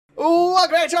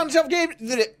welcome back to On the Shelf Gaming.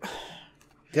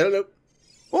 Hello.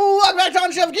 Welcome back to On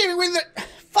the Shelf Gaming with the...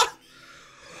 Fuck.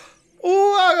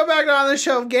 Welcome back to On the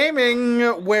Shelf Gaming,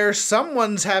 where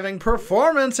someone's having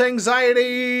performance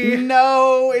anxiety.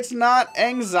 No, it's not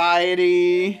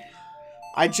anxiety.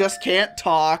 I just can't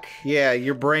talk. Yeah,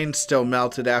 your brain's still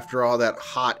melted after all that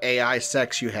hot AI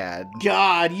sex you had.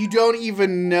 God, you don't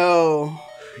even know.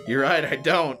 You're right, I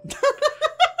don't.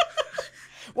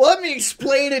 Well, let me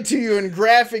explain it to you in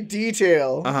graphic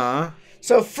detail. Uh-huh.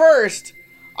 So first,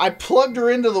 I plugged her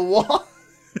into the wall.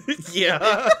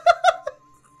 Yeah.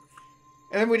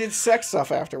 And then we did sex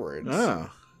stuff afterwards. Oh.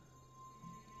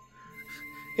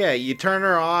 Yeah, you turn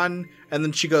her on, and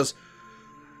then she goes,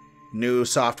 new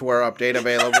software update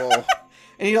available.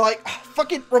 And you're like,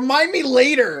 fucking remind me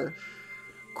later.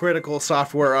 Critical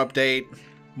software update.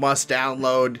 Must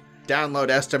download. Download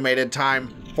estimated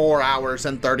time, 4 hours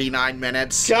and 39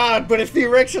 minutes. God, but if the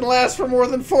erection lasts for more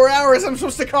than 4 hours, I'm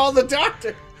supposed to call the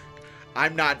doctor.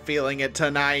 I'm not feeling it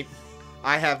tonight.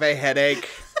 I have a headache.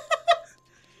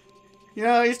 You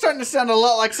know, you're starting to sound a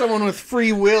lot like someone with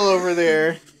free will over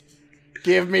there.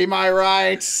 Give me my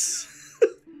rights.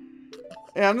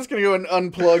 Yeah, I'm just gonna go and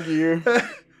unplug you.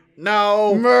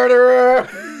 No. Murderer!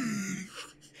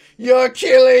 You're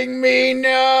killing me,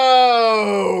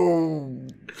 no!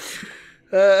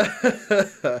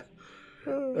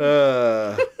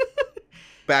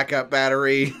 Backup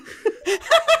battery.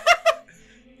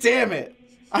 Damn it!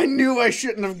 I knew I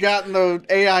shouldn't have gotten the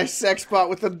AI sex bot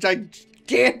with the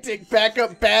gigantic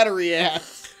backup battery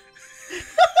ass.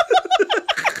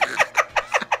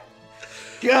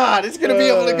 God, it's gonna be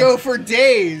able to go for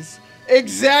days.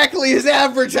 Exactly as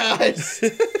advertised.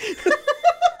 It's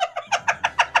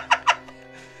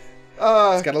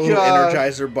got a little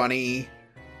Energizer Bunny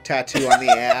tattoo on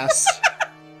the ass.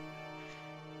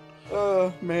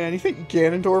 Oh, man. You think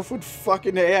Ganondorf would fuck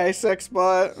an AI sex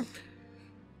bot?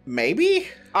 Maybe?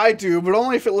 I do, but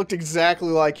only if it looked exactly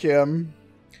like him.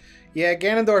 Yeah,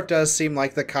 Ganondorf does seem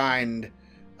like the kind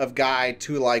of guy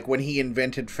to, like, when he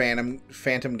invented Phantom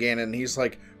Ganon, he's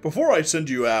like, before I send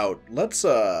you out, let's,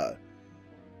 you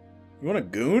want a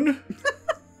goon?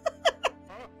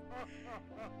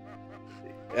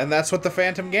 And that's what the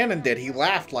Phantom Ganon did. He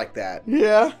laughed like that.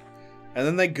 Yeah. And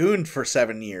then they gooned for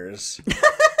 7 years.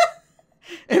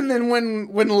 And then when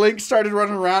Link started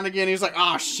running around again, he was like,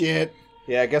 "Ah, shit."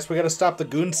 Yeah, I guess we gotta stop the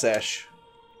goon sesh.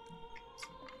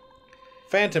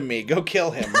 Phantom me, go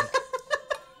kill him.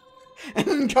 And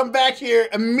then come back here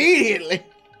immediately.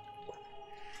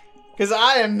 Because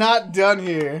I am not done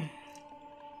here.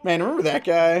 Man, remember that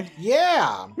guy?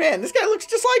 Yeah. Man, this guy looks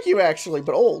just like you, actually,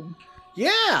 but old.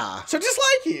 Yeah. So just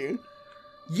like you.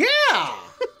 Yeah.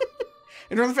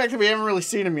 And remember the fact that we haven't really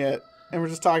seen him yet. And we're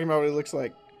just talking about what he looks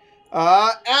like.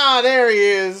 There he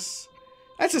is.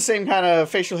 That's the same kind of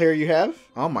facial hair you have.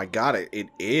 Oh my god, it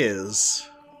is.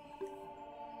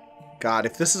 God,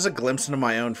 if this is a glimpse into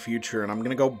my own future and I'm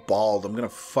gonna go bald, I'm gonna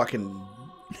fucking...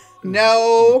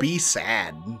 No. Be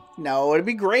sad. No, it'd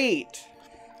be great.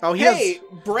 Oh, hey,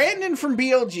 Brandon from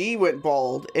BLG went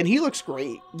bald, and he looks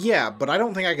great. Yeah, but I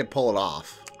don't think I could pull it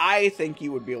off. I think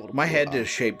you would be able to pull My head it off. is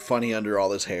shaped funny under all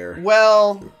this hair.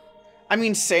 Well, I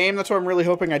mean, same. That's why I'm really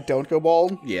hoping I don't go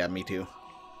bald. Yeah, me too.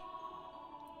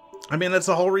 I mean, that's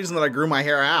the whole reason that I grew my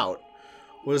hair out.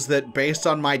 Was that based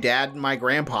on my dad and my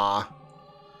grandpa.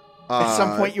 At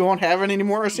some point you won't have it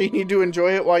anymore, so you need to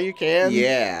enjoy it while you can?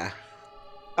 Yeah.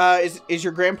 Is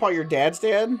your grandpa your dad's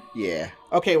dad? Yeah.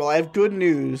 Okay, well, I have good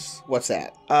news. What's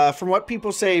that? From what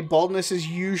people say, baldness is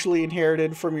usually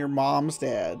inherited from your mom's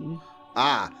dad.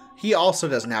 Ah, he also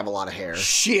doesn't have a lot of hair.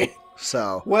 Shit.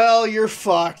 So. Well, you're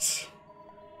fucked.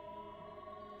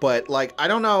 But, like, I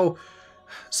don't know.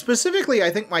 Specifically, I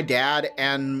think my dad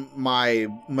and my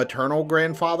maternal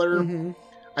grandfather,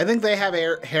 I think they have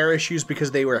hair issues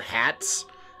because they wear hats.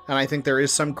 And I think there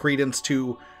is some credence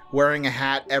to wearing a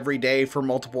hat every day for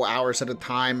multiple hours at a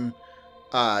time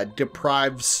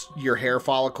deprives your hair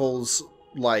follicles,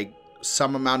 like,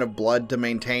 some amount of blood to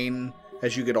maintain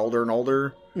as you get older and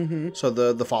older. So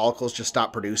the follicles just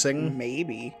stop producing.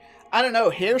 Maybe. I don't know.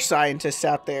 Hair scientists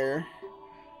out there.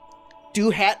 Do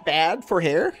hat bad for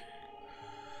hair?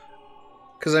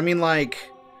 Because, I mean, like,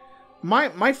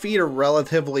 my feet are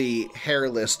relatively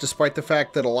hairless, despite the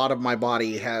fact that a lot of my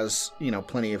body has, you know,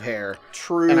 plenty of hair.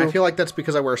 True. And I feel like that's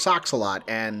because I wear socks a lot,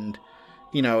 and,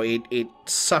 you know, it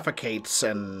suffocates,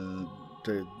 and,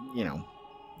 you know,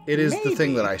 it is the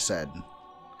thing that I said.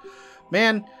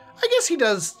 Man, I guess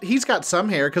he's got some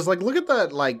hair, because, like, look at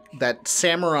that, like, that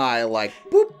samurai, like,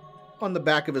 boop, on the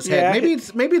back of his head.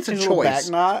 Maybe it's a choice.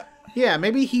 Back knot. Yeah,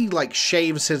 maybe he, like,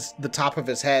 shaves the top of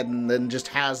his head and then just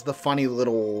has the funny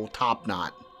little top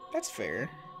knot. That's fair.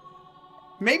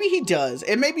 Maybe he does.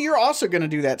 And maybe you're also going to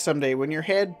do that someday when your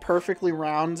head perfectly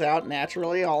rounds out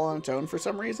naturally all on its own for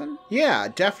some reason. Yeah,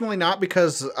 definitely not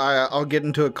because I'll get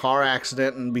into a car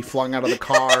accident and be flung out of the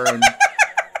car and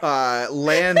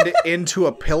land into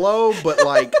a pillow, but,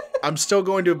 like, I'm still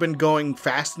going to have been going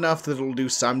fast enough that it'll do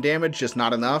some damage, just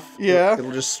not enough. Yeah.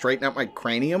 It'll just straighten out my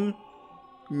cranium.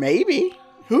 Maybe.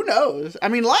 Who knows? I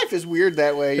mean, life is weird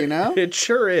that way, you know? It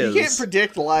sure is. You can't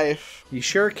predict life. You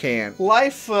sure can't.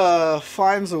 Life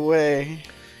finds a way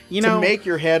to make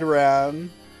your head round.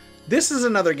 This is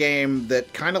another game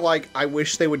that kind of like, I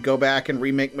wish they would go back and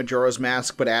remake Majora's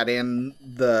Mask, but add in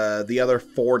the other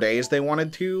 4 days they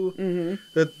wanted to. Mm-hmm.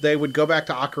 That they would go back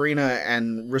to Ocarina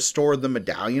and restore the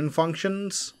medallion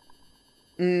functions.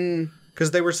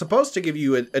 Because they were supposed to give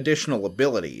you additional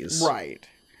abilities. Right.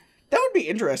 That would be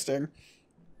interesting.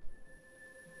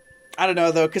 I don't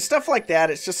know, though, because stuff like that,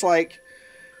 it's just like,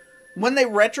 when they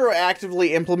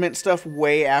retroactively implement stuff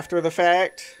way after the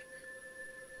fact,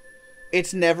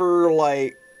 it's never,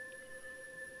 like,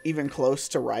 even close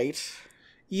to right.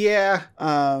 Yeah.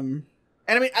 And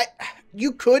I mean,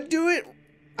 you could do it,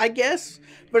 I guess,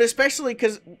 but especially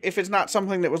because if it's not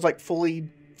something that was, like, fully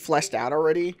fleshed out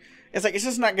already, it's like, it's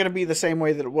just not going to be the same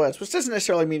way that it was, which doesn't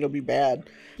necessarily mean it'll be bad.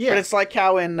 Yeah. But it's like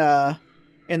how in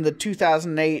the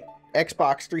 2008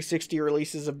 Xbox 360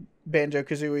 releases of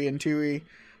Banjo-Kazooie and Tooie,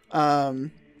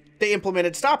 they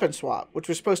implemented Stop and Swap, which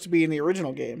was supposed to be in the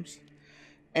original games.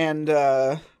 And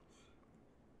they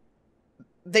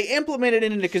implemented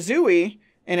it into Kazooie,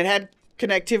 and it had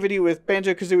connectivity with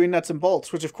Banjo-Kazooie Nuts and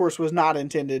Bolts, which of course was not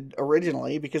intended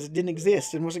originally because it didn't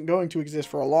exist and wasn't going to exist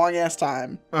for a long-ass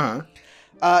time. Uh-huh.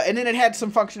 And then it had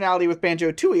some functionality with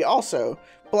Banjo-Tooie also.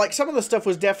 But, like, some of the stuff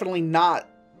was definitely not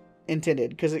intended,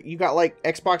 because you got, like,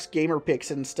 Xbox gamer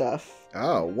picks and stuff.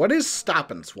 Oh, what is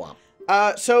Stop and Swap?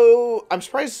 So, I'm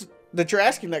surprised that you're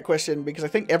asking that question, because I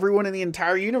think everyone in the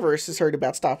entire universe has heard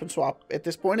about Stop and Swap at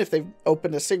this point, if they've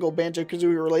opened a single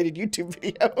Banjo-Kazooie related YouTube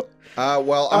video.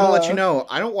 Well, I'm gonna let you know,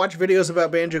 I don't watch videos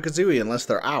about Banjo-Kazooie unless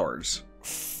they're ours.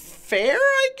 Fair,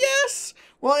 I guess?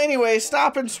 Well, anyway,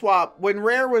 Stop and Swap, when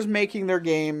Rare was making their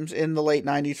games in the late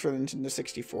 90s for the Nintendo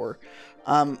 64,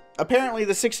 apparently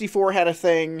the 64 had a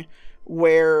thing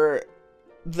where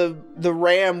the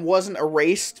RAM wasn't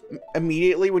erased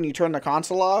immediately when you turn the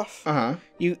console off. Uh-huh.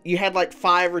 You had like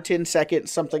 5 or 10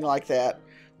 seconds, something like that,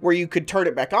 where you could turn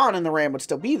it back on and the RAM would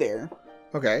still be there.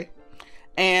 Okay.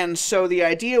 And so the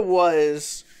idea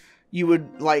was you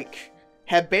would, like,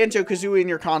 have Banjo-Kazooie in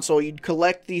your console, you'd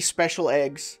collect these special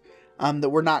eggs that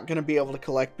we're not going to be able to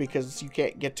collect because you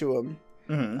can't get to them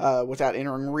without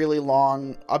entering really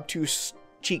long, obtuse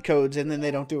cheat codes, and then they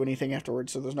don't do anything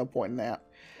afterwards, so there's no point in that.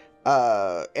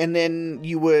 And then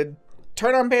you would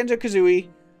turn on Banjo-Kazooie,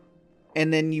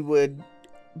 and then you would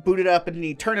boot it up, and then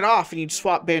you'd turn it off, and you'd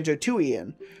swap Banjo-Tooie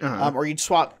in. Or you'd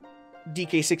swap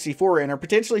DK64 in, or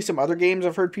potentially some other games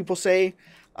I've heard people say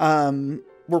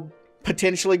were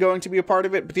potentially going to be a part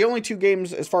of it. But the only 2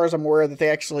 games, as far as I'm aware, that they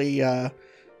actually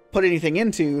put anything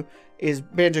into is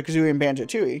Banjo-Kazooie and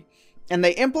Banjo-Tooie. And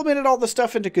they implemented all the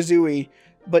stuff into Kazooie,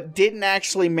 but didn't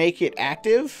actually make it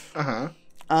active.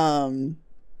 And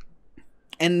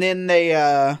then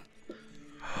they,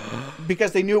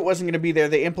 because they knew it wasn't going to be there,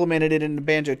 they implemented it into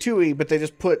Banjo-Tooie, but they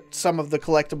just put some of the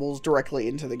collectibles directly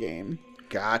into the game.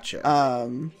 Gotcha.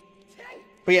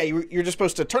 But yeah, you're just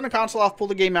supposed to turn the console off, pull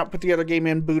the game out, put the other game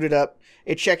in, boot it up.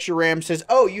 It checks your RAM, says,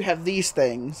 oh, you have these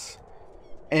things.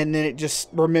 And then it just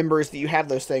remembers that you have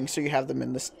those things, so you have them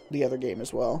in the other game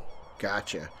as well.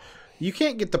 Gotcha. You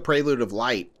can't get the Prelude of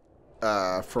Light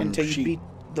from... Until you beat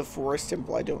the Forest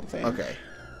Temple, I don't think. Okay.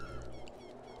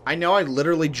 I know I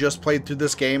literally just played through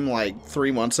this game like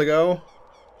 3 months ago,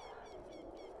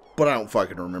 but I don't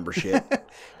fucking remember shit.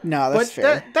 No, that's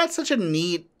fair. That's such a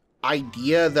neat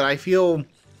idea that I feel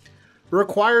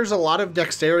requires a lot of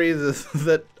dexterity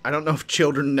that I don't know if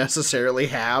children necessarily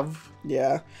have.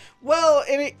 Yeah. Well,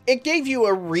 and it gave you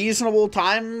a reasonable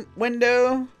time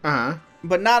window,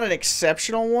 but not an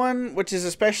exceptional one, which is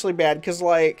especially bad because,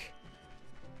 like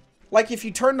if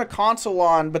you turn the console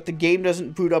on, but the game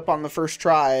doesn't boot up on the first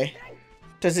try,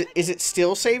 is it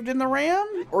still saved in the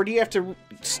RAM, or do you have to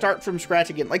start from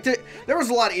scratch again? Like, there was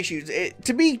a lot of issues.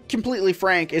 To be completely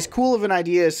frank, as cool of an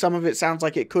idea as some of it sounds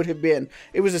like it could have been,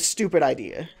 it was a stupid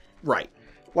idea. Right.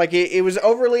 Like, it was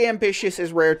overly ambitious,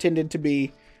 as Rare tended to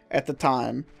be at the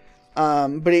time.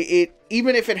 But it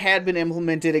even if it had been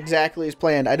implemented exactly as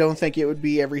planned, I don't think it would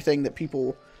be everything that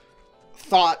people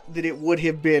thought that it would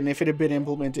have been if it had been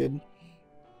implemented.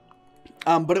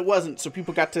 But it wasn't, so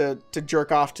people got to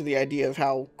jerk off to the idea of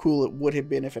how cool it would have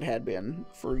been if it had been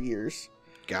for years.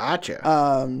 Gotcha.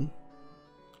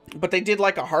 But they did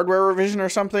like a hardware revision or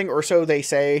something, or so they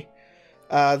say,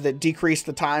 that decreased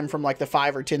the time from like the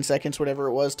 5 or 10 seconds, whatever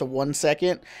it was, to 1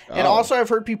 second. Oh. And also I've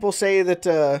heard people say that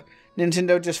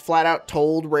Nintendo just flat out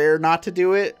told Rare not to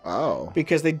do it. Oh.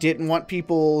 Because they didn't want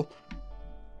people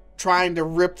trying to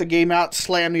rip the game out,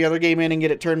 slam the other game in, and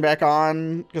get it turned back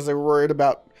on, because they were worried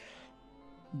about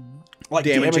like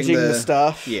damaging the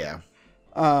stuff. Yeah.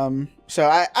 So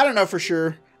I don't know for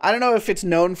sure. I don't know if it's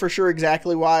known for sure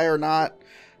exactly why or not.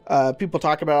 People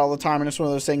talk about it all the time, and it's one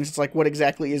of those things. It's like, what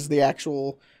exactly is the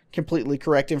actual completely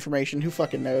correct information? Who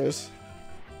fucking knows?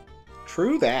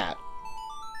 True that.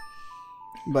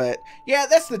 But yeah,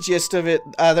 that's the gist of it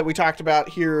that we talked about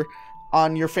here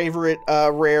on your favorite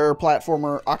Rare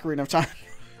platformer, Ocarina of Time.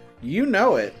 You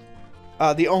know it.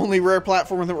 The only Rare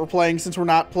platformer that we're playing, since we're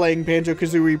not playing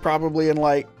Banjo-Kazooie probably in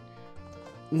like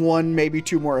 1, maybe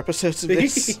 2 more episodes of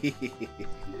this.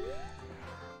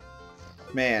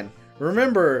 Man,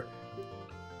 remember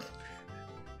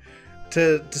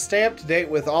to stay up to date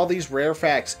with all these Rare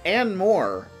facts and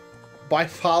more by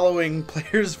following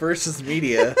Players vs.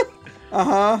 Media.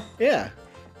 Uh-huh. Yeah.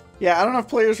 Yeah, I don't know if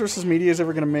Players vs. Media is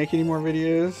ever going to make any more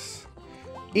videos.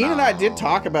 Ian and I did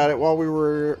talk about it while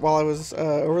I was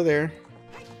over there.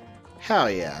 Hell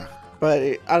yeah. But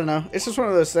I don't know. It's just one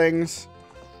of those things.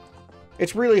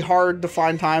 It's really hard to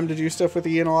find time to do stuff with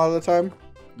Ian a lot of the time.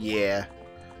 Yeah.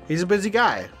 He's a busy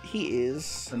guy. He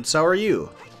is. And so are you.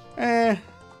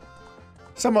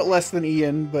 Somewhat less than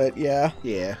Ian, but yeah.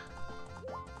 Yeah.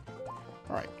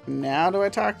 Alright, now do I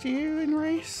talk to you in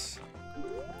race?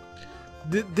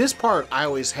 This part I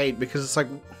always hate because it's like...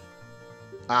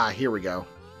 here we go.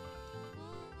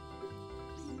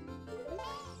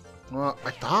 Well,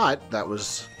 I thought that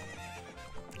was...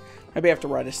 Maybe I have to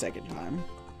ride a second time.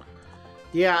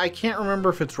 Yeah, I can't remember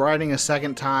if it's riding a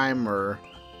second time or...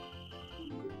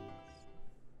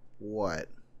 what.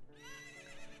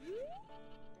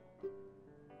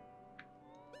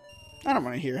 I don't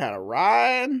want to hear how to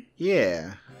ride.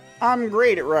 Yeah. I'm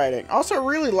great at riding. Also, I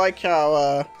really like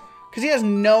how... because he has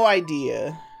no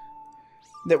idea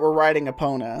that we're riding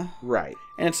Epona. Right.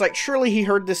 And it's like, surely he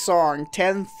heard this song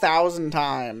 10,000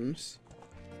 times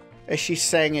as she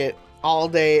sang it all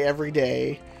day, every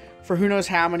day, for who knows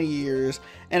how many years.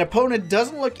 And Epona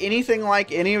doesn't look anything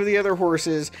like any of the other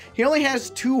horses. He only has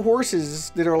 2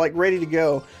 horses that are like ready to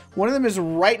go. One of them is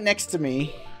right next to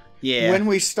me. Yeah. When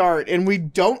we start, and we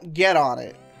don't get on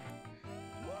it.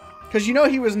 Because you know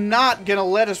he was not going to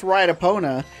let us ride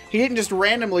Epona. He didn't just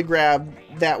randomly grab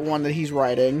that one that he's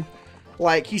riding.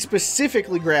 Like, he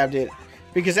specifically grabbed it.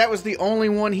 Because that was the only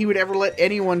one he would ever let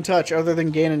anyone touch other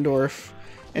than Ganondorf.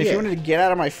 And if you wanted to get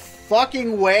out of my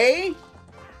fucking way...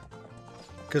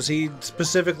 Because he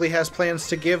specifically has plans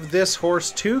to give this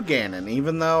horse to Ganon,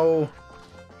 even though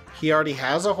he already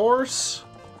has a horse?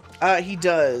 He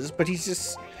does, but he's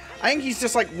just... I think he's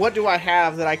just like, what do I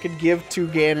have that I could give to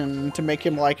Ganon to make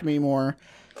him like me more?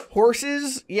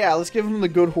 Horses? Yeah, let's give him the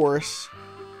good horse.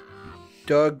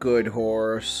 The good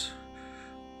horse.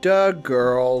 The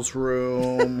girls'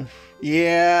 room.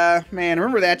 Yeah, man,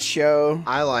 remember that show?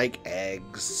 I like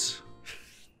eggs.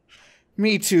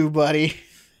 Me too, buddy.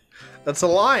 That's a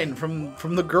line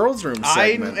from the girls' room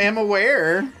segment. I am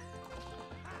aware.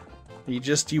 You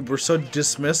were so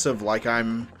dismissive, like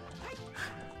I'm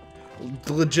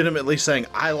legitimately saying,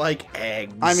 I like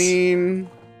eggs. I mean...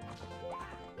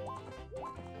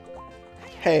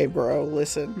 Hey, bro,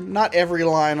 listen. Not every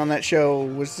line on that show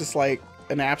was just, like,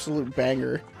 an absolute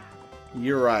banger.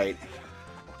 You're right.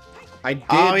 I did...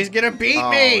 Oh, he's gonna beat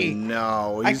me! Oh,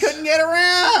 no. I couldn't get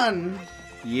around!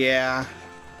 Yeah.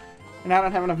 And I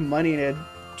don't have enough money to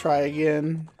try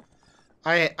again.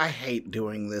 I hate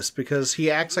doing this because he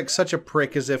acts like such a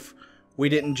prick as if we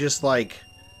didn't just, like,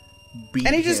 beat him.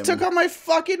 And he just took all my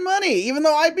fucking money, even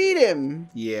though I beat him.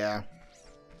 Yeah.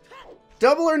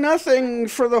 Double or nothing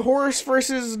for the horse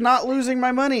versus not losing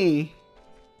my money.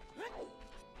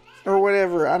 Or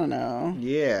whatever, I don't know.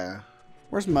 Yeah.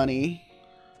 Where's money?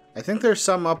 I think there's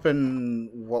some up in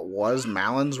what was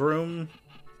Malon's room.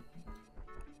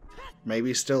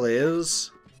 Maybe still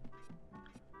is.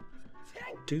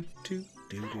 Do do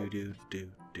do do do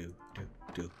do do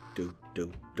do do do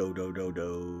do do do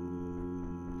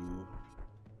do.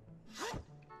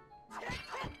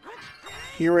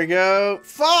 Here we go.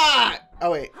 Fuck!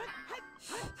 Oh wait.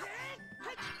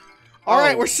 All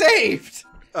right, we're saved.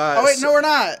 Oh wait, no, we're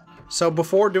not. So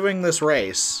before doing this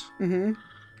race,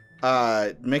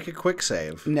 make a quick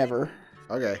save. Never.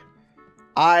 Okay.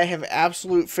 I have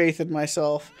absolute faith in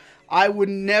myself. I would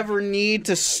never need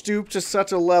to stoop to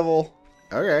such a level.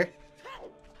 Okay.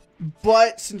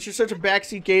 But since you're such a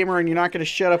backseat gamer and you're not going to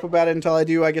shut up about it until I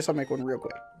do, I guess I'll make one real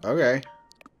quick. Okay.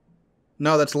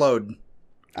 No, that's load.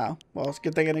 Oh, well, it's a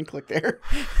good thing I didn't click there.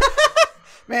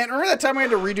 Man, remember that time we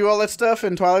had to redo all that stuff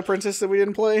in Twilight Princess that we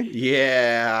didn't play?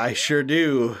 Yeah, I sure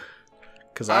do.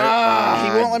 Cause he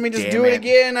won't let me just do it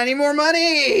again. I need more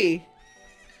money.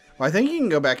 Well, I think you can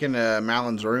go back into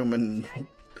Malin's room and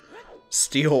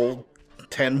steal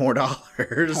 $10 more.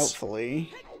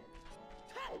 Hopefully.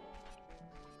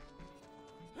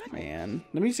 Man,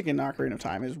 the music in Ocarina of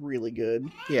Time is really good.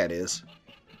 Yeah, it is.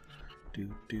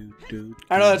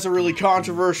 I know that's a really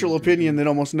controversial opinion that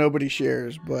almost nobody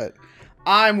shares, but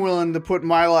I'm willing to put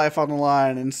my life on the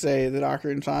line and say that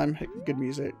Ocarina of Time, good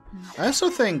music. I also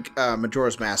think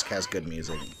Majora's Mask has good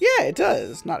music. Yeah, it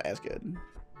does. Not as good.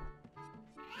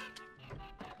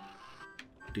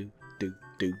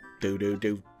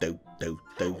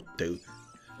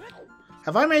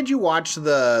 Have I made you watch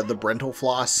the Brental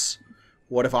Floss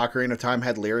What If Ocarina of Time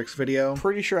Had Lyrics video?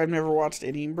 Pretty sure I've never watched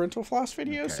any Brental Floss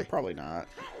videos, so probably not.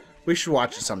 We should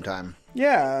watch it sometime.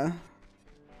 Yeah.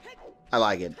 I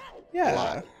like it. Yeah. A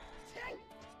lot.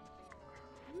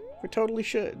 We totally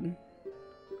should.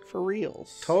 For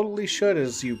reals. Totally should,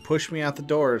 as you push me out the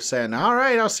door saying, all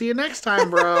right, I'll see you next time,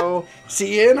 bro.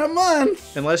 See you in a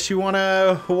month. Unless you want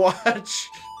to watch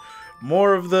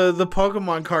more of the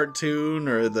Pokemon cartoon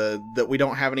or that we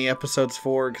don't have any episodes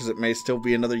for because it may still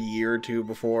be another year or two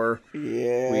before we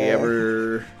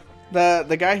ever...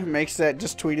 The guy who makes that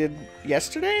just tweeted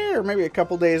yesterday or maybe a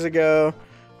couple days ago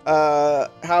how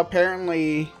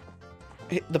apparently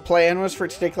the plan was for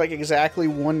it to take like exactly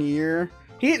 1 year.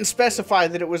 He didn't specify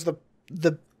that it was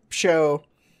the show,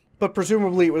 but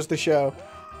presumably it was the show.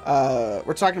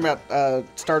 We're talking about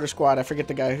Starter Squad. I forget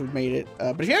the guy who made it.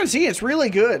 But if you haven't seen it, it's really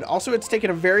good. Also, it's taken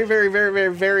a very, very, very,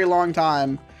 very, very long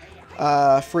time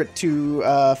for it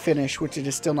to finish, which it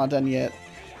is still not done yet.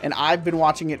 And I've been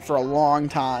watching it for a long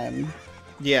time.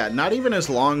 Yeah, not even as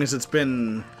long as it's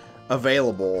been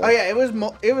available. Oh yeah, it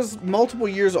was multiple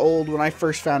years old when I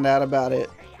first found out about it.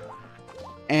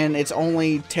 And it's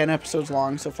only 10 episodes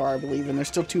long so far, I believe, and there's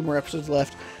still 2 more episodes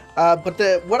left.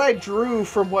 But what I drew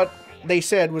from what they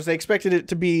said was they expected it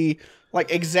to be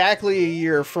like exactly a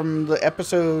year from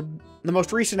the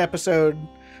most recent episode,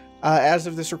 as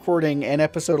of this recording, and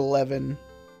episode 11.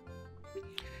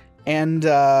 And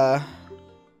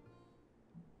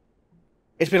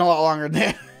it's been a lot longer than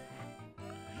that.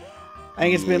 I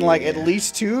think it's been like at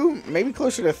least 2, maybe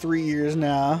closer to 3 years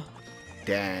now.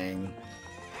 Dang.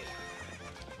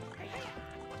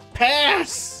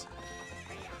 Pass!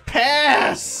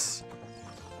 Pass!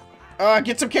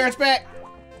 Get some carrots back.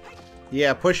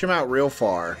 Yeah, push him out real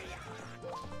far.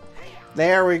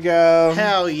 There we go.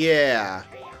 Hell yeah.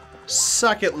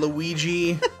 Suck it,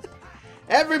 Luigi.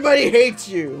 Everybody hates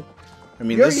you. I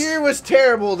mean, Your year was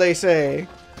terrible, they say.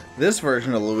 This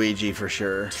version of Luigi, for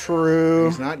sure. True.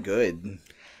 He's not good.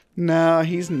 No,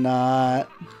 he's not.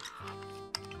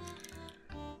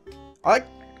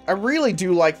 I really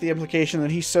do like the implication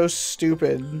that he's so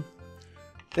stupid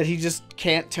that he just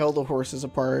can't tell the horses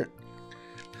apart.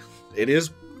 It is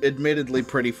admittedly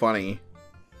pretty funny.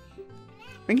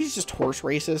 I think he's just horse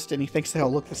racist and he thinks they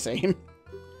all look the same.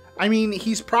 I mean,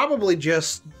 he's probably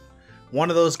just one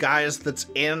of those guys that's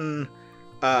in,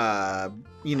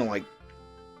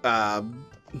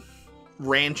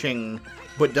 ranching,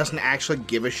 but doesn't actually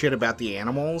give a shit about the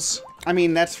animals. I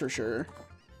mean, that's for sure.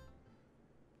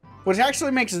 Which actually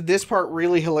makes this part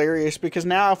really hilarious, because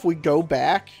now if we go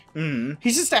back,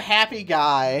 he's just a happy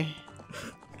guy.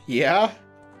 Yeah?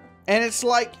 And it's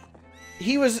like,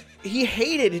 he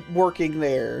hated working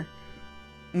there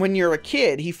when you're a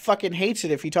kid. He fucking hates it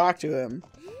if you talk to him.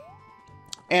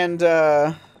 And,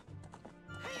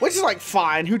 which is like,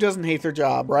 fine, who doesn't hate their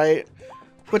job, right?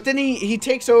 But then he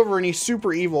takes over and he's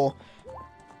super evil.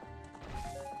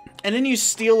 And then you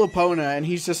steal Epona and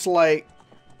he's just like,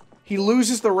 he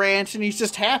loses the ranch and he's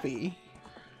just happy.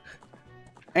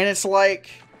 And it's like,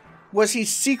 was he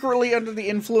secretly under the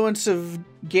influence of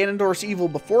Ganondorf's evil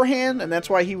beforehand? And that's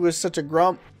why he was such a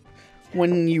grump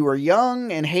when you were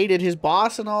young and hated his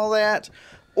boss and all that?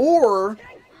 Or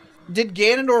did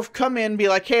Ganondorf come in and be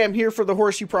like, hey, I'm here for the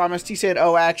horse you promised? He said,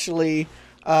 oh, actually,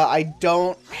 I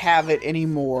don't have it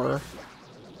anymore.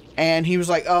 And he was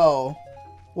like, oh,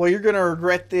 well, you're going to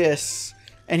regret this.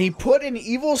 And he put an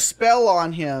evil spell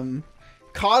on him,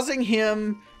 causing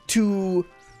him to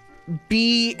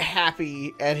be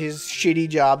happy at his shitty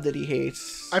job that he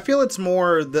hates. I feel it's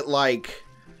more that, like,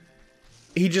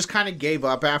 he just kind of gave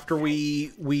up after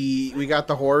we got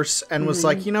the horse and was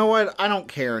like, you know what? I don't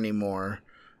care anymore.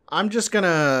 I'm just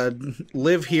gonna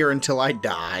live here until I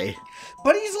die.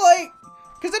 But he's like,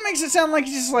 because that makes it sound like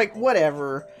he's just like,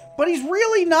 whatever. But he's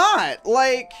really not.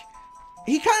 Like,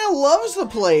 he kind of loves the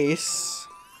place.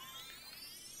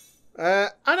 I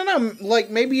don't know. Like,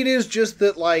 maybe it is just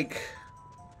that, like,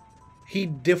 he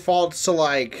defaults to,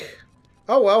 like,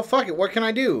 oh, well, fuck it. What can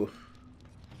I do?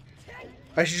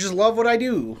 I should just love what I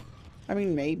do. I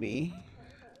mean, maybe.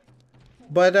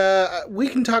 But we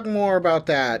can talk more about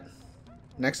that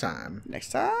next time.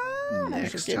 Next time.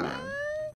 Next time.